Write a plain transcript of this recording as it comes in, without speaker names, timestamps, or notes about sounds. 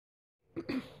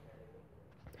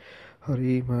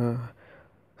හරිම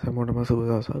සැමෝටම සුබ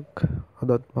දවසක්.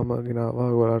 අදත් මම ගෙනාවා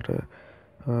ඔයාලට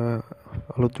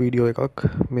අලුත් වීඩියෝ එකක්.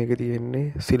 මේකේ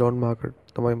තියෙන්නේ සිලොන් මාකට්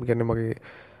තමයි කියන්නේ මගේ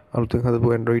අලුතෙන් හදපු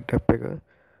Android app එක.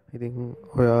 ඉතින්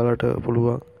ඔයාලට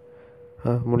පුළුවන්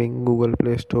මුලින් Google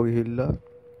Play Store ගිහිල්ලා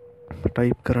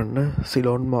ටයිප් කරන්න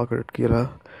සිලොන් මාකට් කියලා.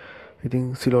 ඉතින්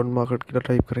සිලොන් මාකට් කියලා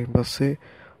ටයිප් කරන් පස්සේ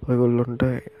ඔයගොල්ලන්ට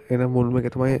එන මුල්ම එක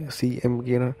තමයි CM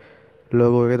කියන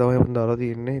ලෝගෝ එක තමයි මම දාලා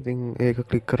තියෙන්නේ. ඉතින් ඒක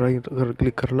ක්ලික්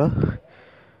කරලා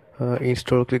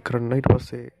ඉන්ස්ටෝල් ක්ලික් කරන්න. ඊට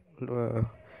පස්සේ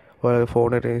ඔයාලගේ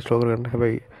ෆෝන් එකට ඉන්ස්ටෝල් කරගන්න.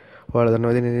 හැබැයි ඔයාලා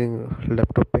දන්නවා ඉතින්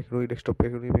ලැප්ටොප් එකකුයි ඩෙස්ක්ටොප්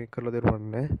එකකුයි මේක කරලා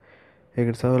දෙන්නේ. ඒක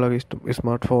නිසා ඔයාලගේ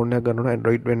ස්මාර්ට් ෆෝන් එකක් ගන්න ඕන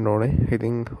Android වෙන්න ඕනේ.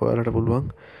 ඉතින් ඔයාලට පුළුවන්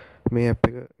මේ app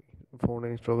එක ෆෝන්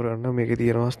එකේ ඉන්ස්ටෝල් කරගන්න. මේකේ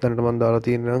තියෙනවා දැනට මම දාලා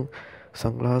තියෙනවා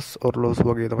සන්ග්ලාස් ඔරලෝසු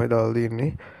වගේ තමයි දාලා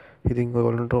තියෙන්නේ. ඉතින්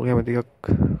ඔයගොල්ලන්ට කැමති එකක්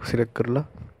සිලෙක්ට් කරලා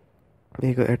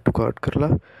මේක add to cart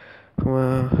කරලා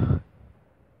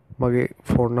මගේ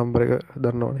ෆෝන් නම්බර එක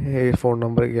දන්නවනේ. ඒ ෆෝන්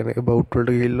නම්බර එක කියන්නේ about වලට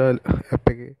ගිහිල්ලා app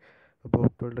එකේ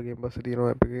about වලට ගිහින් පස්සේ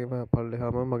තියෙනවා app එකේම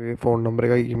පල්ලෙහාම මගේ ෆෝන් නම්බර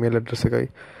එකයි email address එකයි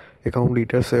account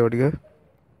details ඒවා ටික.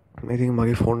 ඉතින්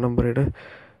මගේ ෆෝන් නම්බරේට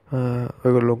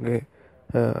ඔයගොල්ලෝගේ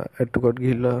add to cart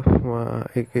ගිහිල්ලා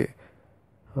ඒකේ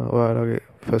ඔයාලගේ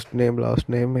first name last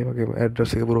name ඒ වගේම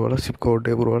address එක පුරවලා zip code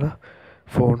එක පුරවලා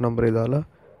ෆෝන් නම්බරේ දාලා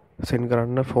සෙන්ඩ්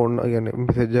කරන්න ෆෝන් කියන්නේ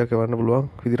මෙසේජ් එකක් එවන්න පුළුවන්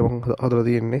විදිහට මම හදලා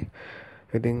තියෙන්නේ.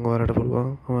 ඉතින් ඔයාලට පුළුවන්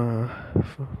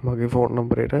මගේ ෆෝන්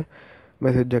නම්බරේට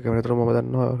මෙසේජ් එකක් එවන්න. ඒතර මම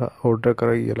දන්නවා ඕඩර්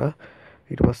කරයි කියලා.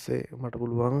 ඊට පස්සේ මට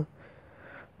පුළුවන්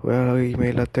ඔයාලගේ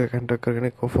ඊමේල් එකත් එක්ක කන්ටැක්ට් කරගෙන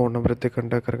ෆෝන් නම්බරෙත් එක්ක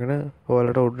කන්ටැක්ට් කරගෙන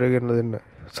ඔයාලට ඕඩර් එක ගෙනලා දෙන්න.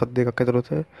 සද්ද එකක් ඇතුළත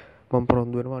මම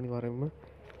පොරොන්දු වෙනවා අනිවාර්යයෙන්ම.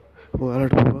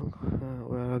 ඔයාලට පුළුවන්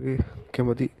ඔයාලගේ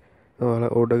කැමති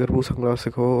ඔයාලා ඕඩර් කරපු සන්ග්ලාස්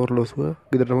එක හෝ ඔරලෝසුව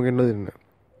ගෙදරටම ගෙනලා දෙන්න.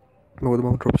 මොකද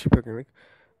මම ඩ්‍රොප් ෂිපර් කෙනෙක්.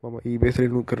 මම eBay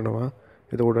සෙලින් කරනවා.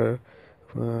 එතකොට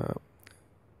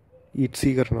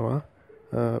ඊට්සී කරනවා,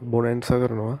 බොනැන්සා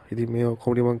කරනවා. ඉතින් මේ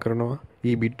ඔක්කොම මම කරනවා.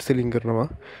 eBit සෙලින් කරනවා.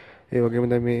 ඒ වගේම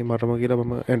දැන් මේ මටම කියලා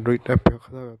මම Android app එකක්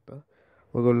හදාගත්තා.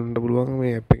 ඔයගොල්ලන්ට පුළුවන්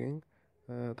මේ app එකෙන්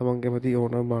තමන් කැමති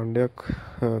ඕනම භාණ්ඩයක්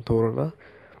තෝරලා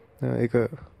ඒක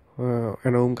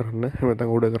එනවුම් කරන්න. එහෙම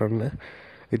නැත්නම් ඕඩර් කරන්න.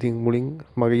 ඉතින් මුලින්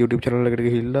මගේ YouTube channel එකට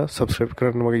ගිහිල්ලා subscribe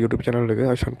කරන්න මගේ YouTube channel එක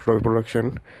Ashan production.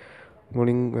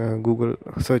 මුලින් Google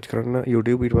search කරන්න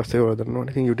YouTube. ඊට පස්සේ ඔයාලා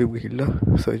දන්නවනේ. ඉතින් YouTube ගිහිල්ලා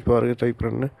search bar එකේ type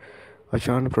කරන්න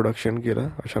Ashan production කියලා.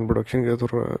 Ashan production කියලා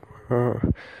තොර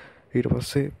ඊට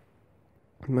පස්සේ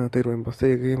තේරුවෙන් පස්සේ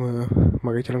ඒකේ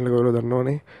මගේ channel එක ඔයාලා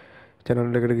දන්නවනේ. channel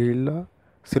එකට ගිහිල්ලා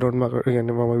සිලොන් මාකට්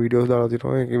කියන්නේ මම වීඩියෝස් දාලා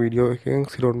තියෙනවා. ඒකේ වීඩියෝ එකෙන්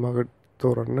සිලොන් මාකට්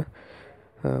තෝරන්න.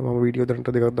 මම වීඩියෝ දැනට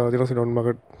දෙකක් දාලා තියෙනවා සිලොන්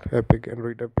මාකට් app එක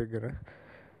Android app එක ගැන.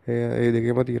 ඒ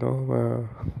දෙකේම තියෙනවා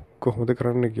කොහොමද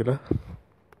කරන්න කියලා.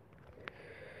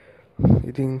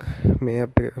 ඉතින් මේ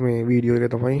app එක මේ වීඩියෝ එක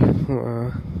තමයි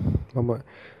මම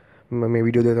මේ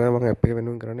වීඩියෝ දෙක තමයි මම app එක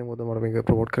වෙනුවෙන් කරන්නේ. මොකද මට මේක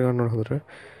ප්‍රොමෝට් කරගන්න ඕන හොඳට.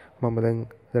 මම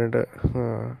දැනට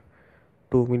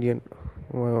 2 මිලියන්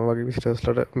වගේ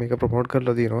විසිටර්ස්ලට මේක ප්‍රොමෝට්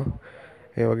කරලා තියෙනවා.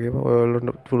 ඒ වගේම ඔයාලට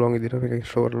පුළුවන් විදිහට මේක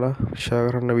ඉන්ස්ටෝල් කරලා ෂෙයා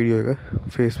කරන්න වීඩියෝ එක.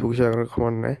 Facebook ෂෙයා කරන්න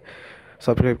කමන්නේ.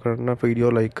 සබ්ස්ක්‍රයිබ් කරන්න,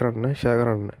 වීඩියෝ ලයික් කරන්න, ෂෙයා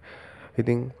කරන්න.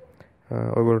 ඉතින්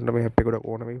ඔයගොල්ලන්ට මේ app එක ගොඩක්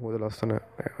ඕන මේ මොකද ලස්සන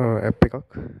app එකක්.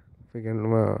 ඒ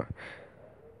කියන්නේ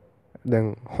දැන්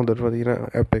හොඳටම තියෙන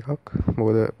app එකක්.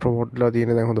 මොකද ප්‍රොමෝට්ලා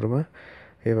තියෙන දැන් හොඳටම.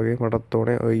 ඒ වගේ මටත්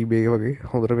ඕනේ ඔය eBay වගේ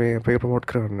හොඳට මේ app එක ප්‍රොමෝට්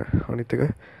කරන්න. අනිත් එක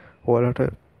ඔයාලට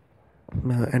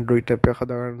Android app එකක්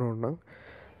හදාගන්න ඕන නම්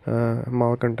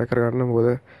මාව කන්ටැක්ට් කරගන්න. මොකද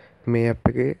මේ app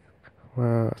එකේ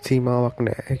සීමාවක්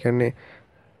නැහැ. ඒ කියන්නේ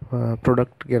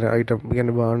ප්‍රොඩක්ට් කියන අයිටම්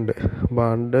කියන්නේ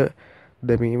භාණ්ඩ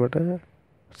දැමීමට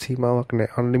සීමාවක්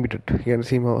නැහැ. අන්ලිමිටඩ් කියන්නේ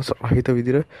සීමාව රහිත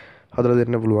විදිහට හදලා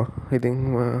දෙන්න පුළුවන්. ඉතින්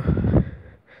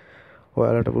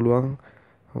ඔයාලට පුළුවන්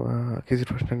කිසි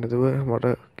ප්‍රශ්නයක් නැතුව මට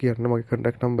කියන්න. මගේ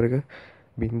කන්ටැක්ට් නම්බර එක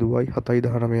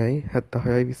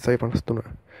 0.790762053.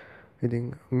 ඉතින්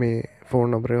මේ ෆෝන්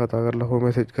නම්බර එක කතා කරලා හෝ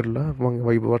මැසේජ් කරලා මගේ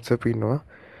Viber WhatsApp ඉන්නවා.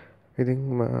 ඉතින්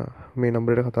මේ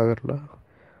නම්බරේට කතා කරලා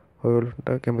ඔයගොල්ලන්ට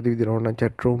කැමති විදිහට ඕන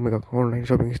chat room එකක්, online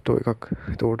shopping store එකක්.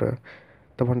 එතකොට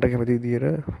තමන්ට කැමති විදිහට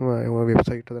ඔය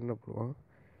වෙබ්සයිට් එක දාන්න පුළුවන්.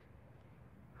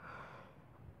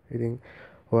 ඉතින්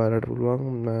ඔයාලට පුළුවන්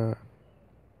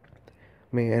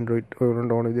මේ Android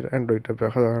ඔයගොල්ලන්ට ඕන විදිහට Android app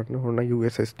එකක් හදාගන්න ඕන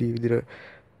USSD විදිහට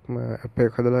app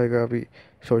එකක් හදලා ඒක අපි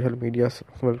social medias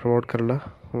වල ප්‍රොමෝට් කරලා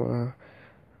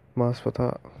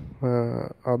මාස්පතා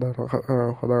ආදාන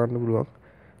හදාගන්න පුළුවන්.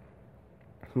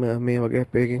 මේ වගේ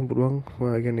app එකකින් පුළුවන්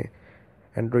කියන්නේ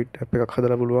Android app එකක්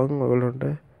හදලා පුළුවන් ඔයගොල්ලන්ට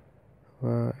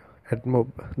AdMob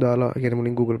දාලා කියන්නේ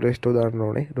මුලින් Google Play Store දාන්න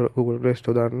ඕනේ. Google Play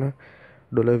Store දාන්න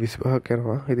 $25ක්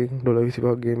යනවා. ඉතින්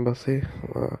 $25 ගෙන් පස්සේ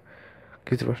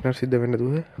කිසි ප්‍රශ්නයක් සිද්ධ වෙන්නේ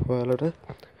නැතුව ඔයාලට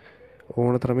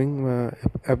ඕන තරමින්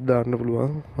ඇප් දාන්න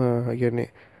පුළුවන්. කියන්නේ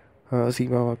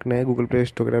සීමාවක් නෑ Google Play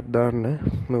Store එකට ඇප් දාන්න.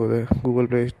 මොකද Google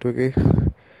Play Store එකේ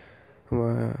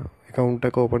account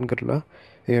එක open කරලා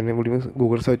ඒ කියන්නේ මුලින්ම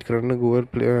Google search කරන්න Google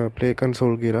Play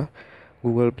Console කියලා.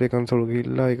 Google Play Console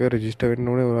ගිහිල්ලා ඒක register වෙන්න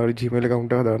ඕනේ. ඔයාලගේ Gmail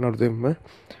account එක හදාගන්න අලුතෙන්ම.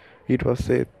 ඊට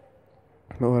පස්සේ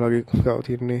ඔයාලගේ ගාව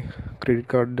තියෙන්නේ credit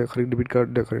card debit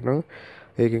card එක කරනවා.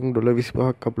 ඒකෙන්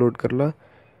 $25ක් අප්ලෝඩ් කරලා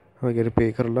කියන්නේ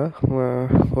pay කරලා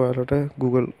ඔයාලට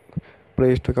Google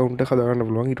Play Store account එක හදාගන්න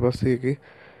පුළුවන්. ඊට පස්සේ ඒකේ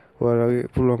ඔයාලගේ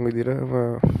පුළුවන් විදිහට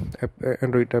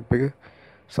Android app එක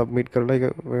සබ්මිට් කරලා ඒක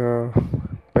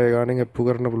පැය ගානෙන් ඇප්රූව්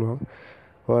කරන්න පුළුවන්.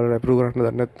 ඔයාලට ඇප්රූව් කරන්න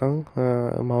දන්නේ නැත්නම්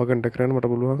මාව කන්ටැක්ට් කරන්න මට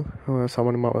පුළුවන්.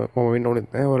 සාමාන්‍ය මම වෙන්න ඕනෙත්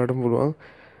නැහැ. ඔයාලටම පුළුවන්.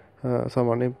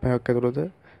 සාමාන්‍යයෙන් පැයක් ඇතුළත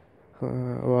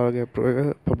ඔයාලගේ ඇප්රූව් එක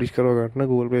පබ්ලිෂ් කරව ගන්න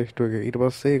Google Play Store එකේ. ඊට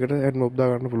පස්සේ ඒකට ඇඩ් මොබ් දා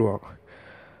ගන්න පුළුවන්.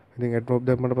 ඉතින් ඇඩ් මොබ්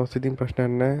දැම්මට පස්සේ ඉතින්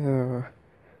ප්‍රශ්නයක් නැහැ.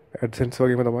 AdSense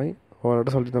වගේම තමයි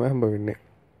ඔයාලට සල්ලි තමයි හම්බ වෙන්නේ.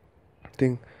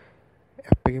 ඉතින්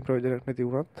ඇප් එකේ ප්‍රයෝජනයක් නැති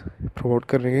වුණත් ප්‍රොමෝට්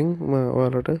කරන එකෙන්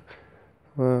ඔයාලට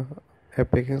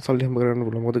ඇප් එකෙන් සල්ලි හම්බ කරගන්න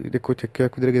පුළුවන්. මොකද එක්කෝ චෙක්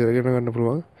එකක් විතර ගෙදර ගෙන ගන්න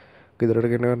පුළුවන්. ගෙදරට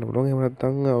ගෙන ගන්න පුළුවන්. එහෙම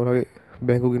නැත්නම් ඔයාලගේ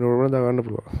බැංකු ගිණුමකට දා ගන්න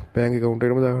පුළුවන්. බැංක් account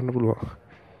එකටම දා ගන්න පුළුවන්.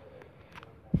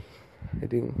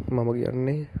 ඉතින් මම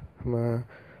කියන්නේ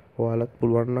ඔයාලත්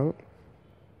පුළුවන් නම්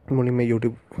මුලින්ම මේ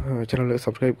YouTube channel එක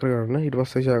subscribe කරගන්න. ඊට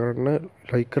පස්සේ share කරන්න,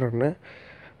 like කරන්න.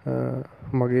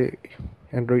 මගේ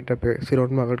Android app එක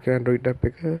ceylon market කියන Android app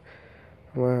එක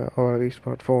ඔයාලගේ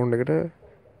smartphone එකට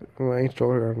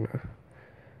install කරගන්න.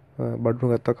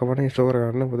 බඩු ගත්තා කමන්න install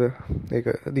කරගන්න. මොකද ඒක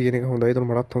දින එක හොඳයි. ඒතර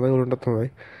මටත් හොඳයි, ඔයාලටත්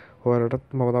හොඳයි.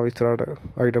 ඔයාලටත් මම තව ඉස්සරහට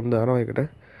item දානවා ඒකට.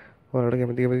 ඔයාලට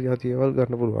කැමති જાතියවල්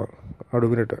ගන්න පුළුවන්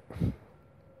අඩු මිනිට.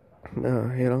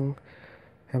 එහෙනම්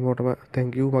හැමෝටම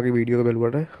thank you මගේ වීඩියෝ එක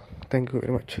බලුවට. Thank you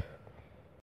very much.